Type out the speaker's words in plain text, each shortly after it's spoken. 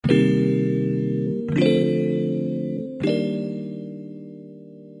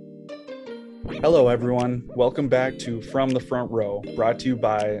Hello, everyone. Welcome back to From the Front Row, brought to you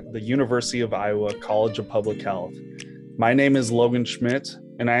by the University of Iowa College of Public Health. My name is Logan Schmidt,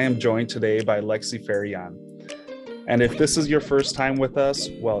 and I am joined today by Lexi Farian. And if this is your first time with us,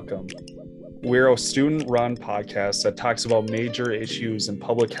 welcome. We're a student-run podcast that talks about major issues in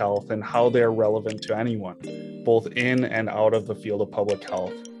public health and how they are relevant to anyone, both in and out of the field of public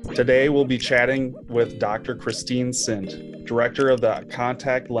health. Today, we'll be chatting with Dr. Christine Sint, Director of the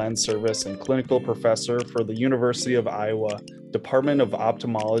Contact Lens Service and Clinical Professor for the University of Iowa, Department of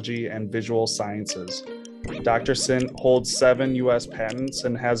Ophthalmology and Visual Sciences. Dr. Sint holds 7 U.S. patents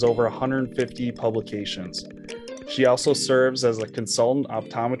and has over 150 publications. She also serves as a consultant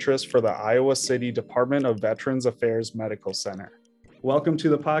optometrist for the Iowa City Department of Veterans Affairs Medical Center. Welcome to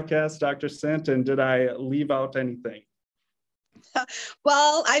the podcast, Dr. Sint, and did I leave out anything?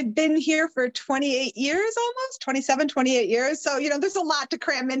 Well, I've been here for 28 years, almost 27, 28 years. So, there's a lot to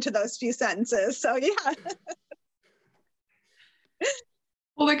cram into those few sentences. So, yeah.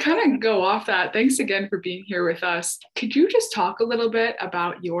 Well, to kind of go off that, thanks again for being here with us. Could you just talk a little bit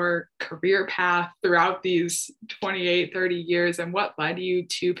about your career path throughout these 28, 30 years and what led you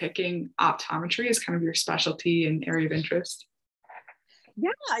to picking optometry as kind of your specialty and area of interest? Yeah,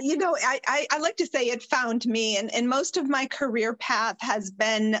 I like to say it found me, and most of my career path has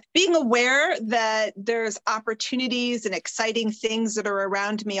been being aware that there's opportunities and exciting things that are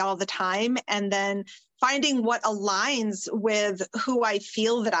around me all the time, and then finding what aligns with who I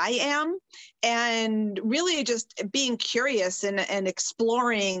feel that I am, and really just being curious and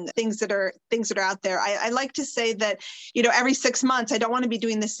exploring things that are out there. I like to say that, every 6 months, I don't want to be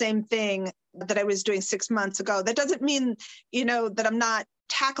doing the same thing that I was doing 6 months ago. That doesn't mean, that I'm not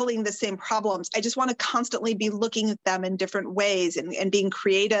tackling the same problems. I just want to constantly be looking at them in different ways and being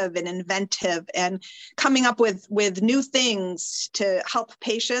creative and inventive and coming up with new things to help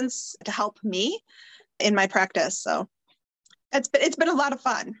patients, to help me in my practice. So it's been a lot of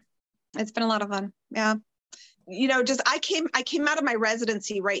fun. It's been a lot of fun. Yeah. I came out of my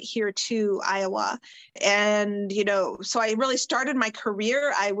residency right here to Iowa. And, so I really started my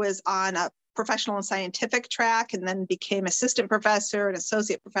career. I was on a professional and scientific track, and then became assistant professor and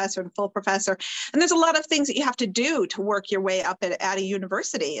associate professor and full professor. And there's a lot of things that you have to do to work your way up at a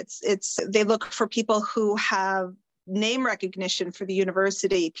university. They look for people who have name recognition for the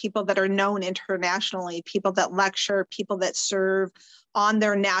university, people that are known internationally, people that lecture, people that serve on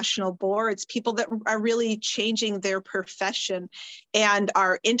their national boards, people that are really changing their profession and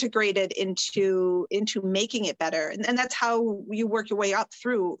are integrated into making it better. And that's how you work your way up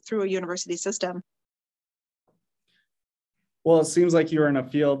through a university system. Well, it seems like you're in a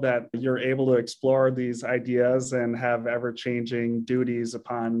field that you're able to explore these ideas and have ever-changing duties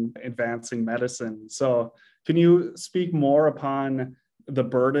upon advancing medicine. So can you speak more upon the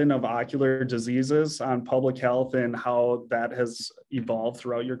burden of ocular diseases on public health and how that has evolved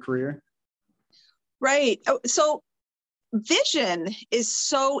throughout your career? Right. So vision is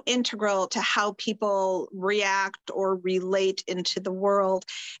so integral to how people react or relate into the world.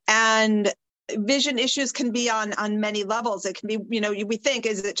 And vision issues can be on many levels. It can be, we think,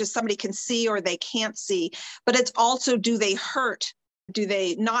 is it just somebody can see or they can't see? But it's also, do they hurt? Do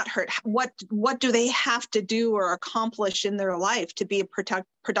they not hurt? What do they have to do or accomplish in their life to be a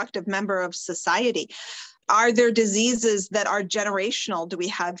productive member of society? Are there diseases that are generational? Do we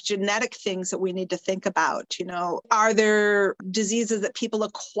have genetic things that we need to think about? Are there diseases that people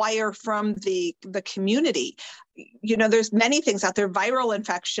acquire from the community? There's many things out there, viral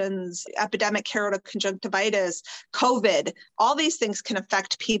infections, epidemic keratoconjunctivitis, COVID, all these things can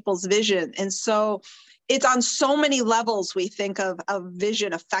affect people's vision. And so it's on so many levels we think of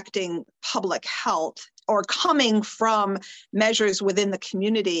vision affecting public health or coming from measures within the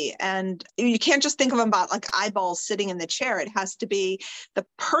community. And you can't just think of them about like eyeballs sitting in the chair. It has to be the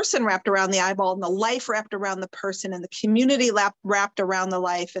person wrapped around the eyeball and the life wrapped around the person and the community wrapped around the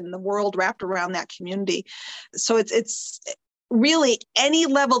life and the world wrapped around that community. So it's really any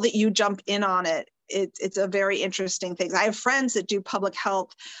level that you jump in on it. It's a very interesting thing. I have friends that do public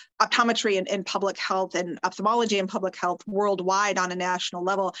health, optometry and public health and ophthalmology and public health worldwide on a national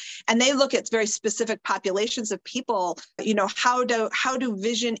level. And they look at very specific populations of people, how do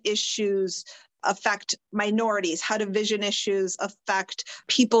vision issues affect minorities? How do vision issues affect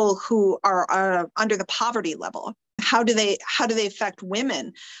people who are under the poverty level? How do they affect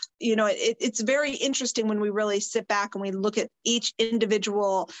women? It's very interesting when we really sit back and we look at each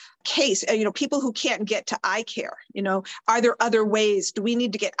individual case. People who can't get to eye care. Are there other ways? Do we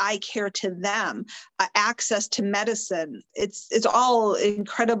need to get eye care to them? Access to medicine. It's all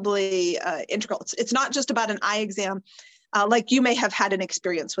incredibly integral. It's not just about an eye exam, like you may have had an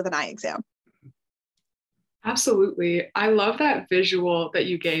experience with an eye exam. Absolutely. I love that visual that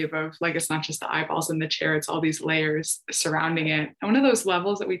you gave of like, it's not just the eyeballs in the chair, it's all these layers surrounding it. And one of those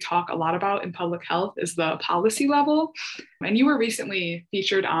levels that we talk a lot about in public health is the policy level. And you were recently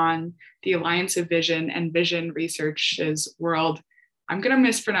featured on the Alliance of Vision and Vision Research's World. I'm going to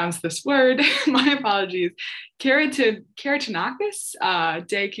mispronounce this word. My apologies. Keratoconus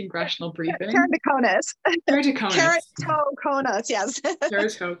Day Congressional Briefing. Keratoconus. Keratoconus. Keratoconus, yes.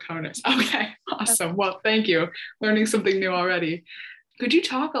 Keratoconus. Okay, awesome. Well, thank you. Learning something new already. Could you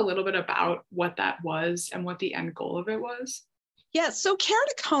talk a little bit about what that was and what the end goal of it was? Yes, so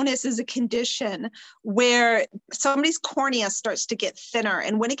keratoconus is a condition where somebody's cornea starts to get thinner.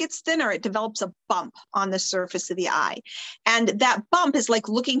 And when it gets thinner, it develops a bump on the surface of the eye. And that bump is like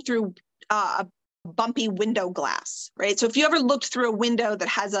looking through a bumpy window glass, right? So if you ever looked through a window that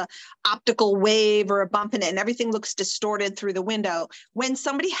has a optical wave or a bump in it and everything looks distorted through the window, when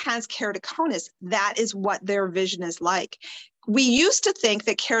somebody has keratoconus, that is what their vision is like. We used to think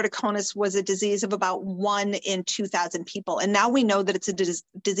that keratoconus was a disease of about 1 in 2,000 people. And now we know that it's a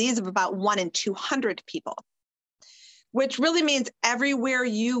disease of about 1 in 200 people, which really means everywhere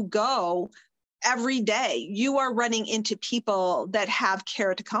you go, every day, you are running into people that have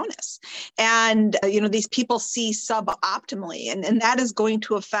keratoconus. And, these people see suboptimally, and that is going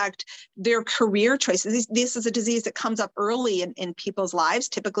to affect their career choices. This is a disease that comes up early in people's lives,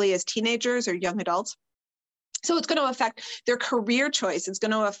 typically as teenagers or young adults. So it's going to affect their career choice. It's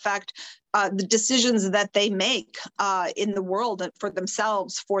going to affect the decisions that they make in the world for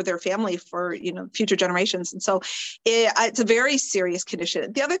themselves, for their family, for future generations. And so it's a very serious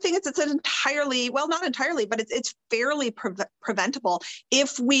condition. The other thing is it's an not entirely, but it's fairly preventable.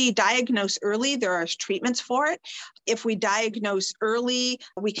 If we diagnose early, there are treatments for it. If we diagnose early,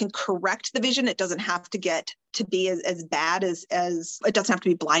 we can correct the vision. It doesn't have to get to be as bad as it doesn't have to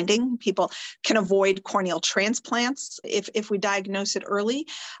be blinding. People can avoid corneal transplants if we diagnose it early.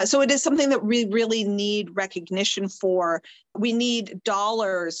 So it is something that we really need recognition for. We need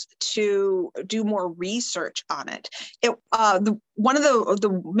dollars to do more research on it. One of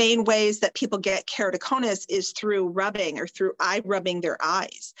the main ways that people get keratoconus is through rubbing or through eye rubbing their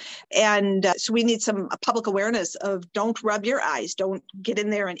eyes. And so we need some public awareness of don't rub your eyes, don't get in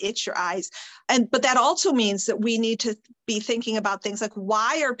there and itch your eyes. But that also means that we need to be thinking about things like,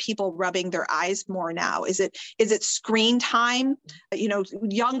 why are people rubbing their eyes more now? Is it screen time?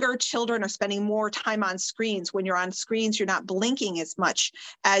 Younger children are spending more time on screens. When you're on screens, you're not blinking as much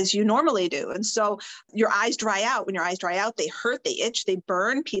as you normally do. And so your eyes dry out. When your eyes dry out, they hurt, they itch, they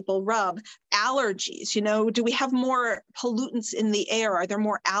burn. People rub. Allergies, do we have more pollutants in the air? Are there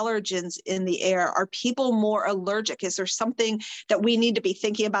more allergens in the air? Are people more allergic? Is there something that we need to be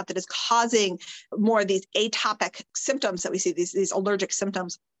thinking about that is causing more of these atopic symptoms that we see, these allergic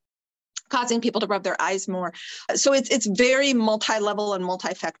symptoms, causing people to rub their eyes more? So it's very multi-level and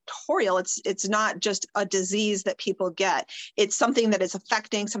multifactorial. It's not just a disease that people get. It's something that is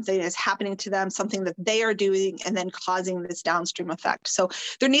affecting, something that is happening to them, something that they are doing, and then causing this downstream effect. So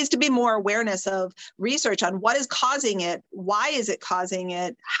there needs to be more awareness of research on what is causing it, why is it causing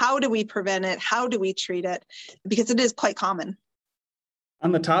it, how do we prevent it, how do we treat it, because it is quite common.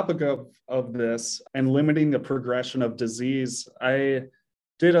 On the topic of this and limiting the progression of disease, I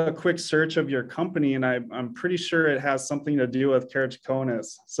did a quick search of your company, and I'm pretty sure it has something to do with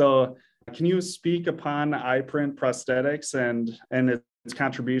keratoconus. So can you speak upon iPrint prosthetics and its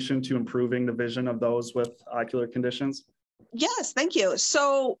contribution to improving the vision of those with ocular conditions? Yes, thank you.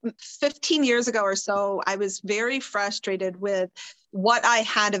 So 15 years ago or so, I was very frustrated with what I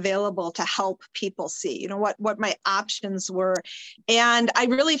had available to help people see, what my options were. And I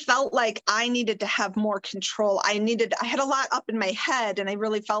really felt like I needed to have more control. I had a lot up in my head, and I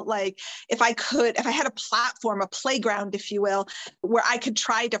really felt like if I had a platform, a playground, if you will, where I could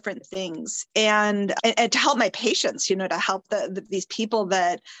try different things and to help my patients, to help these people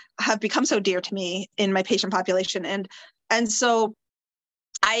that have become so dear to me in my patient population. And so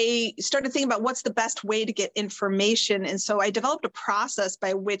I started thinking about what's the best way to get information. And so I developed a process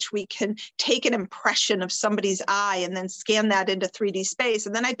by which we can take an impression of somebody's eye and then scan that into 3D space.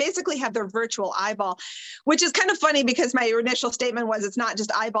 And then I basically have their virtual eyeball, which is kind of funny because my initial statement was it's not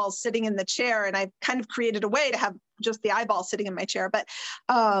just eyeballs sitting in the chair. And I kind of created a way to have just the eyeball sitting in my chair. But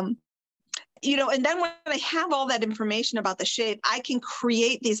and then when I have all that information about the shape, I can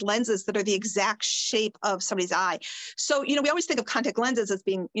create these lenses that are the exact shape of somebody's eye. So, we always think of contact lenses as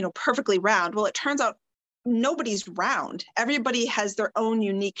being, perfectly round. Well, it turns out nobody's round. Everybody has their own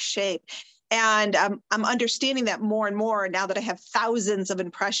unique shape. And I'm understanding that more and more now that I have thousands of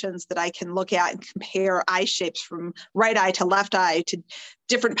impressions that I can look at and compare eye shapes from right eye to left eye to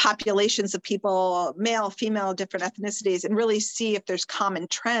different populations of people, male, female, different ethnicities, and really see if there's common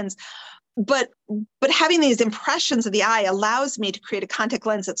trends. But having these impressions of the eye allows me to create a contact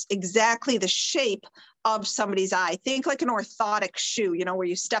lens that's exactly the shape of somebody's eye. Think like an orthotic shoe, where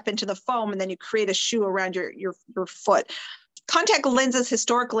you step into the foam and then you create a shoe around your foot. Contact lenses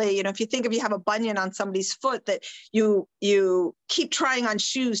historically, if you think if you have a bunion on somebody's foot, that you keep trying on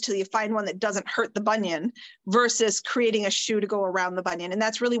shoes till you find one that doesn't hurt the bunion versus creating a shoe to go around the bunion. And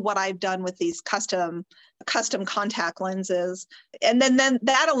that's really what I've done with these custom contact lenses. And then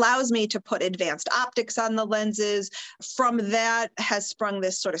that allows me to put advanced optics on the lenses. From that has sprung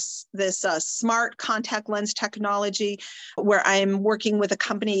this smart contact lens technology, where I'm working with a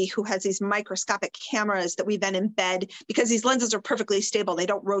company who has these microscopic cameras that we then embed, because these lenses are perfectly stable. They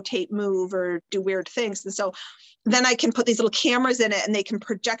don't rotate, move, or do weird things. And so then I can put these little cameras in it and they can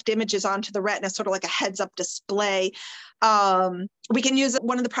project images onto the retina, sort of like a heads-up display. We can use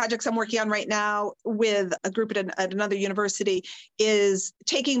one of the projects I'm working on right now with a group at another university is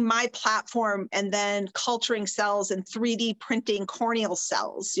taking my platform and then culturing cells and 3D printing corneal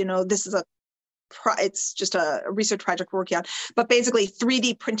cells. This is it's just a research project we're working on, but basically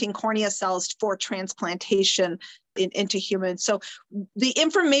 3D printing cornea cells for transplantation into humans. So the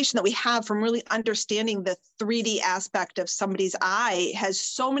information that we have from really understanding the 3D aspect of somebody's eye has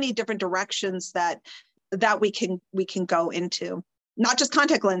so many different directions that we can go into, not just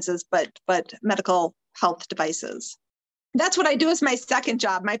contact lenses, but medical health devices. That's what I do as my second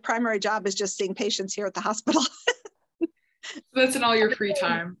job. My primary job is just seeing patients here at the hospital. That's in all your free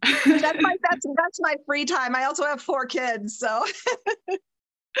time. that's my free time. I also have 4 kids, so.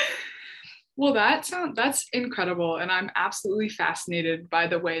 Well, that's incredible. And I'm absolutely fascinated by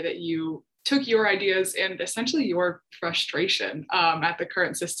the way that you took your ideas and essentially your frustration at the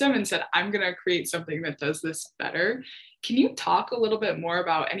current system and said, I'm going to create something that does this better. Can you talk a little bit more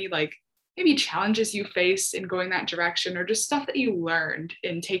about any maybe challenges you faced in going that direction, or just stuff that you learned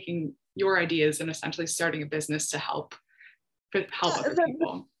in taking your ideas and essentially starting a business to help other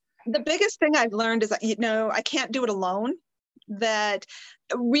people? The biggest thing I've learned is that, I can't do it alone, that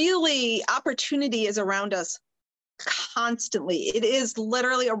really opportunity is around us constantly. It is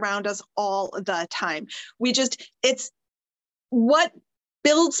literally around us all the time. It's what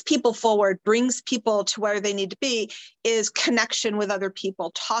builds people forward, brings people to where they need to be, is connection with other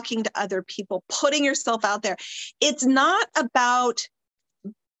people, talking to other people, putting yourself out there. It's not about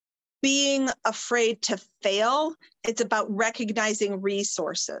being afraid to fail. It's about recognizing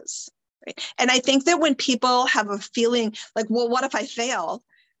resources. Right? And I think that when people have a feeling like, well, what if I fail?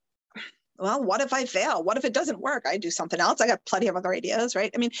 Well, what if I fail? What if it doesn't work? I do something else. I got plenty of other ideas,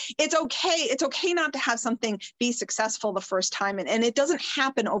 right? I mean, it's okay. It's okay not to have something be successful the first time. And it doesn't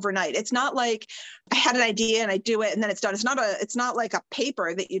happen overnight. It's not like I had an idea and I do it and then it's done. It's not like a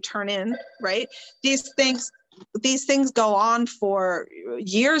paper that you turn in, right? These things go on for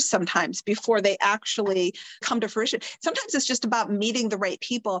years sometimes before they actually come to fruition. Sometimes it's just about meeting the right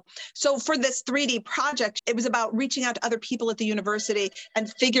people. So for this 3D project, it was about reaching out to other people at the university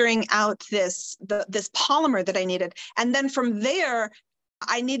and figuring out this polymer that I needed. And then from there,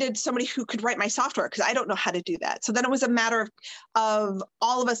 I needed somebody who could write my software because I don't know how to do that. So then it was a matter of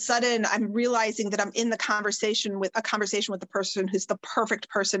all of a sudden I'm realizing that I'm in a conversation with the person who's the perfect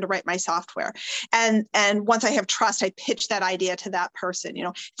person to write my software. And once I have trust, I pitch that idea to that person.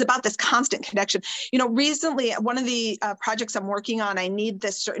 It's about this constant connection. Recently, one of the projects I'm working on, I need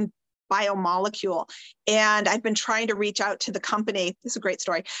this certain biomolecule. And I've been trying to reach out to the company. This is a great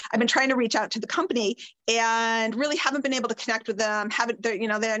story. I've been trying to reach out to the company and really haven't been able to connect with them.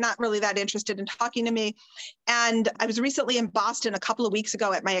 They're not really that interested in talking to me. And I was recently in Boston a couple of weeks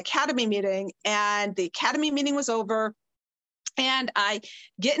ago at my academy meeting, and the academy meeting was over. And I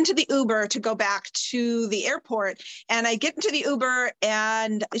get into the Uber to go back to the airport, and I get into the Uber,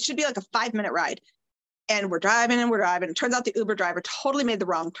 and it should be like a 5-minute ride. And we're driving. It turns out the Uber driver totally made the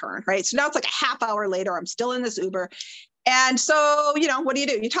wrong turn, right? So now it's like a half hour later, I'm still in this Uber. And so, what do?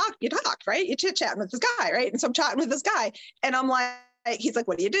 You talk, right? You chit-chatting with this guy, right? And so I'm chatting with this guy, and I'm like, he's like,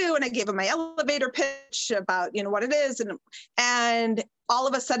 what do you do? And I gave him my elevator pitch about, what it is. And all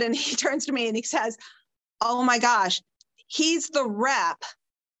of a sudden he turns to me and he says, oh my gosh, he's the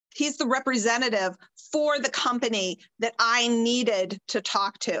representative for the company that I needed to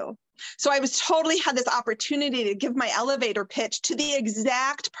talk to. So I was totally had this opportunity to give my elevator pitch to the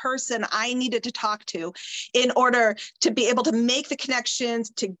exact person I needed to talk to in order to be able to make the connections,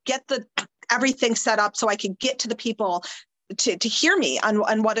 to get everything set up so I could get to the people to hear me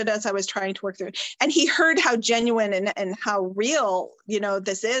on what it is I was trying to work through. And he heard how genuine and how real,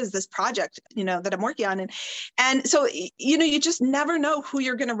 this project, that I'm working on. And so, you just never know who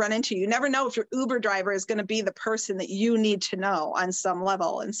you're going to run into. You never know if your Uber driver is going to be the person that you need to know on some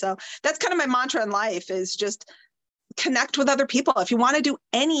level. And so that's kind of my mantra in life, is just connect with other people. If you want to do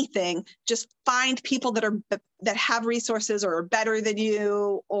anything, just find people that have resources or are better than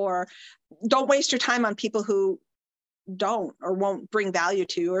you, or don't waste your time on people who don't or won't bring value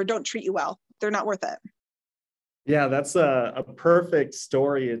to you or don't treat you well. They're not worth it. Yeah, that's a perfect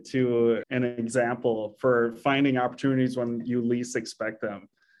story to an example for finding opportunities when you least expect them.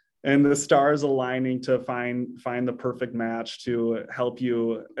 And the stars aligning to find the perfect match to help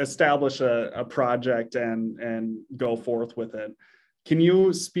you establish a project and go forth with it. Can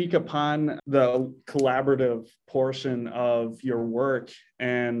you speak upon the collaborative portion of your work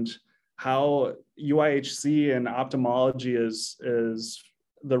and how UIHC and ophthalmology is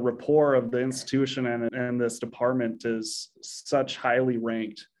the rapport of the institution and this department is such highly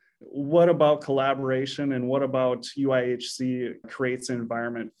ranked? What about collaboration and what about UIHC creates an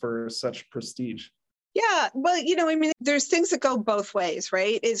environment for such prestige? Yeah, well, there's things that go both ways,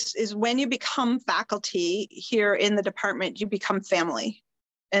 right? Is when you become faculty here in the department, you become family.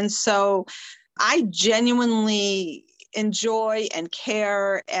 And so I genuinely enjoy and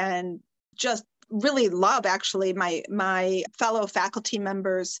care and just really love actually my fellow faculty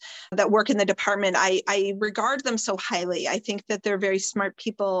members that work in the department. I regard them so highly. I think that they're very smart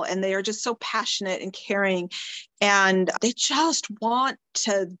people and they are just so passionate and caring, and they just want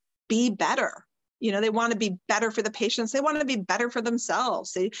to be better. They want to be better for the patients. They want to be better for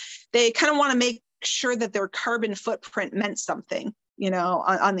themselves. They kind of want to make sure that their carbon footprint meant something,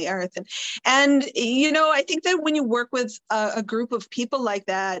 on the earth. And I think that when you work with a group of people like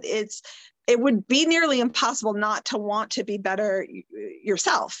that, it would be nearly impossible not to want to be better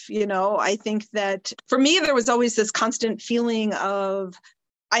yourself. I think that for me, there was always this constant feeling of,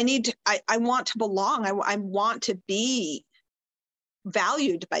 I want to belong. I want to be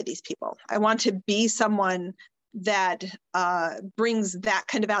valued by these people. I want to be someone that brings that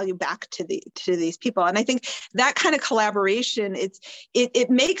kind of value back to these people. And I think that kind of collaboration, it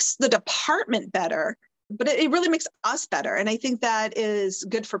makes the department better, but it really makes us better. And I think that is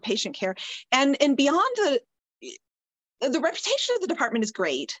good for patient care. And beyond the reputation of the department is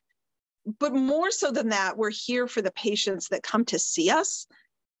great, but more so than that, we're here for the patients that come to see us.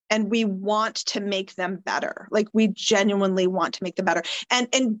 And we want to make them better. Like, we genuinely want to make them better.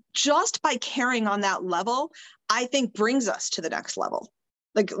 And just by caring on that level, I think brings us to the next level.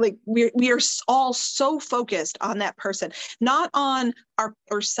 Like we are all so focused on that person, not on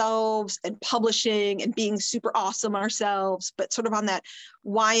ourselves and publishing and being super awesome ourselves, but sort of on that,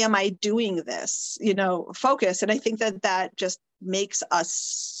 why am I doing this, focus. And I think that just makes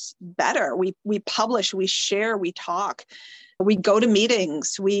us better. We publish, we share, we talk. We go to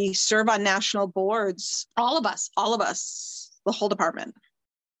meetings, we serve on national boards, all of us, the whole department.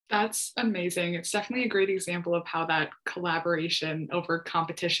 That's amazing. It's definitely a great example of how that collaboration over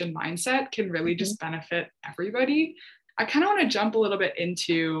competition mindset can really just benefit everybody. I kind of want to jump a little bit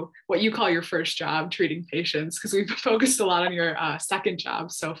into what you call your first job, treating patients, because we've focused a lot on your second job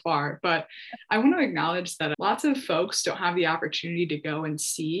so far. But I want to acknowledge that lots of folks don't have the opportunity to go and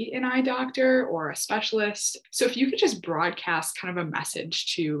see an eye doctor or a specialist. So if you could just broadcast kind of a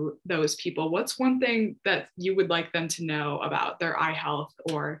message to those people, what's one thing that you would like them to know about their eye health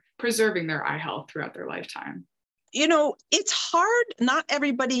or preserving their eye health throughout their lifetime? It's hard. Not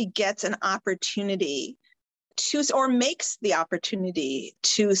everybody gets an opportunity or makes the opportunity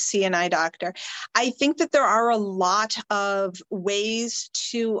to see an eye doctor. I think that there are a lot of ways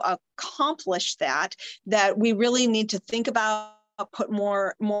to accomplish that we really need to think about, put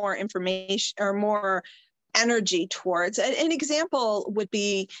more information or more energy towards. An example would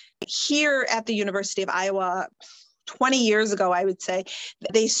be here at the University of Iowa, 20 years ago, I would say,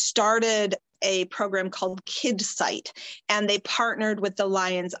 they started a program called KidSight, and they partnered with the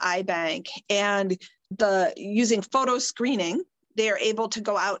Lions Eye Bank, and using photo screening, they are able to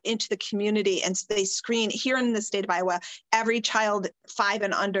go out into the community and they screen. Here in the state of Iowa, every child 5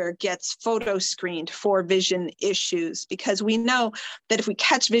 and under gets photo screened for vision issues, because we know that if we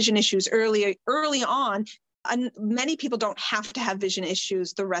catch vision issues early on, many people don't have to have vision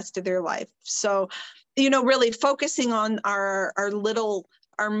issues the rest of their life. So, really focusing on our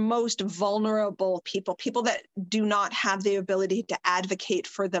most vulnerable people that do not have the ability to advocate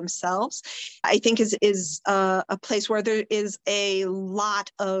for themselves, I think is a place where there is a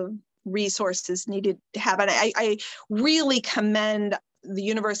lot of resources needed to have. And I really commend the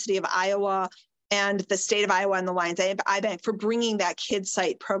University of Iowa and the state of Iowa and the Lions Eye Bank for bringing that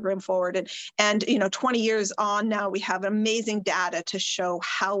KidSite program forward. And 20 years on now, we have amazing data to show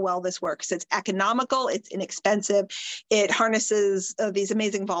how well this works. It's economical, it's inexpensive, it harnesses these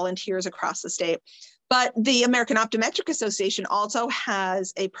amazing volunteers across the state. But the American Optometric Association also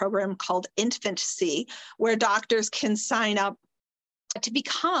has a program called InfantC, where doctors can sign up to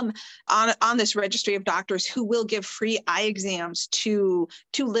become on this registry of doctors who will give free eye exams to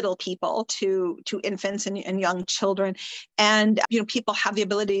little people, to infants and young children. And people have the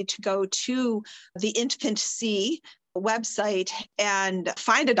ability to go to the InfantC website and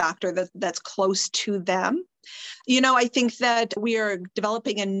find a doctor that's close to them. I think that we are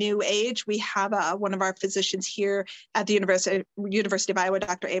developing a new age. We have one of our physicians here at the University of Iowa,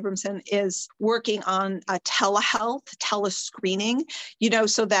 Dr. Abramson, is working on a telehealth, telescreening,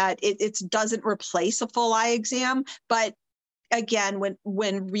 so that it doesn't replace a full eye exam. But again,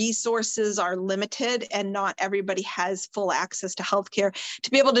 when resources are limited and not everybody has full access to healthcare, to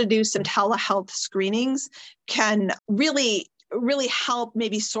be able to do some telehealth screenings can really help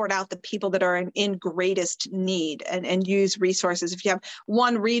maybe sort out the people that are in greatest need and use resources. If you have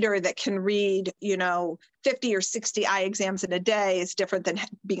one reader that can read, 50 or 60 eye exams in a day, is different than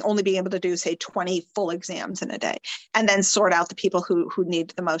only being able to do, say, 20 full exams in a day, and then sort out the people who need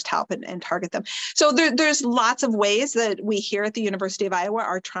the most help and target them. So there's lots of ways that we here at the University of Iowa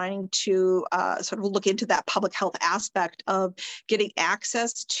are trying to sort of look into that public health aspect of getting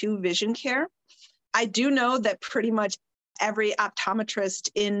access to vision care. I do know that pretty much every optometrist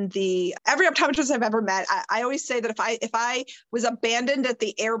I've ever met, I always say that if I was abandoned at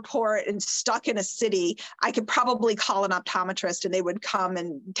the airport and stuck in a city, I could probably call an optometrist and they would come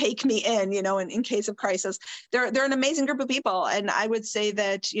and take me in case of crisis. They're an amazing group of people. And I would say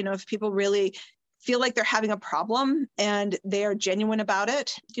that, if people really feel like they're having a problem and they are genuine about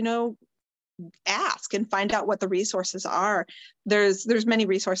it, ask and find out what the resources are. There's many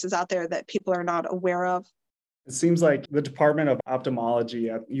resources out there that people are not aware of. It seems like the Department of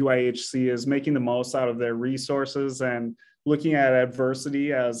Ophthalmology at UIHC is making the most out of their resources and looking at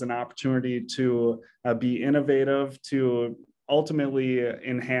adversity as an opportunity to be innovative, to ultimately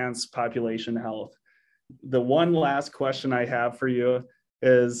enhance population health. The one last question I have for you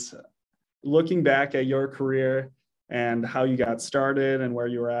is, looking back at your career and how you got started and where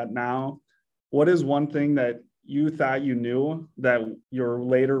you're at now, what is one thing that you thought you knew that you're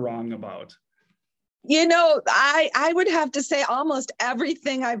later wrong about? I would have to say almost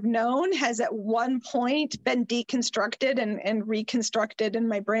everything I've known has at one point been deconstructed and reconstructed in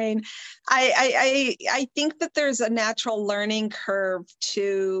my brain. I think that there's a natural learning curve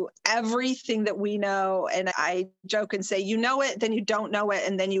to everything that we know. And I joke and say, you know it, then you don't know it,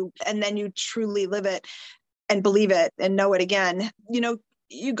 and then you truly live it and believe it and know it again.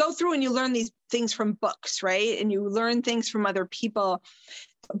 You go through and you learn these things from books, right? And you learn things from other people.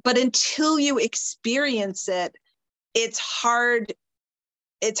 But until you experience it, it's hard.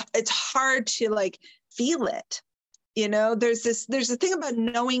 It's hard to feel it. There's a thing about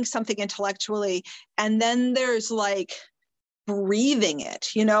knowing something intellectually, and then there's breathing it,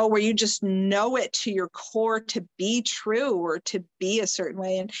 where you just know it to your core to be true or to be a certain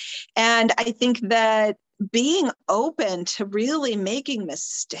way. And I think that being open to really making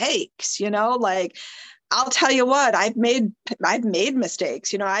mistakes, I'll tell you what, I've made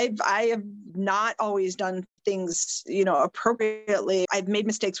mistakes. I have not always done things, appropriately. I've made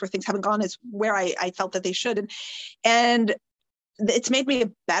mistakes where things haven't gone as where I felt that they should. And it's made me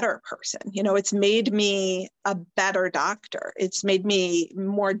a better person. It's made me a better doctor. It's made me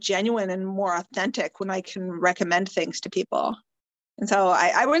more genuine and more authentic when I can recommend things to people. And so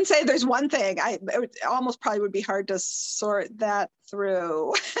I wouldn't say there's one thing. It almost probably would be hard to sort that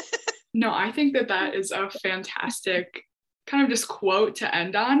through. No, I think that is a fantastic kind of just quote to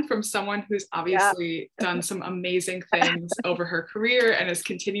end on from someone who's obviously done some amazing things over her career and is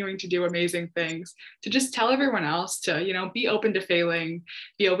continuing to do amazing things, to just tell everyone else to, be open to failing,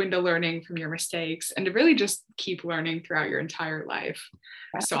 be open to learning from your mistakes, and to really just keep learning throughout your entire life.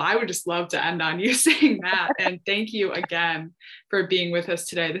 So I would just love to end on you saying that. And thank you again for being with us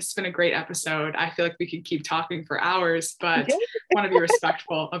today. This has been a great episode. I feel like we could keep talking for hours, but want to be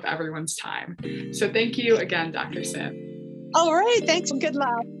respectful of everyone's time. So thank you again, Dr. Sant. All right. Thanks. Good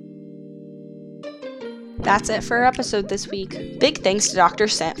luck. That's it for our episode this week. Big thanks to Dr.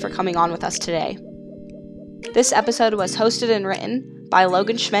 Sant for coming on with us today. This episode was hosted and written by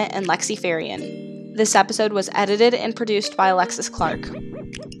Logan Schmidt and Lexi Farian. This episode was edited and produced by Alexis Clark.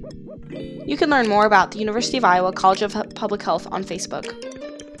 You can learn more about the University of Iowa College of Public Health on Facebook.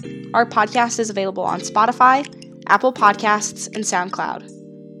 Our podcast is available on Spotify, Apple Podcasts, and SoundCloud.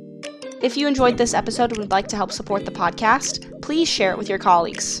 If you enjoyed this episode and would like to help support the podcast, please share it with your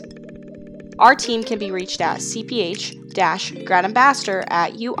colleagues. Our team can be reached at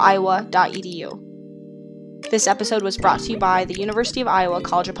cph-gradambassador@uiowa.edu. This episode was brought to you by the University of Iowa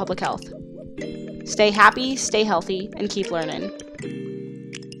College of Public Health. Stay happy, stay healthy, and keep learning.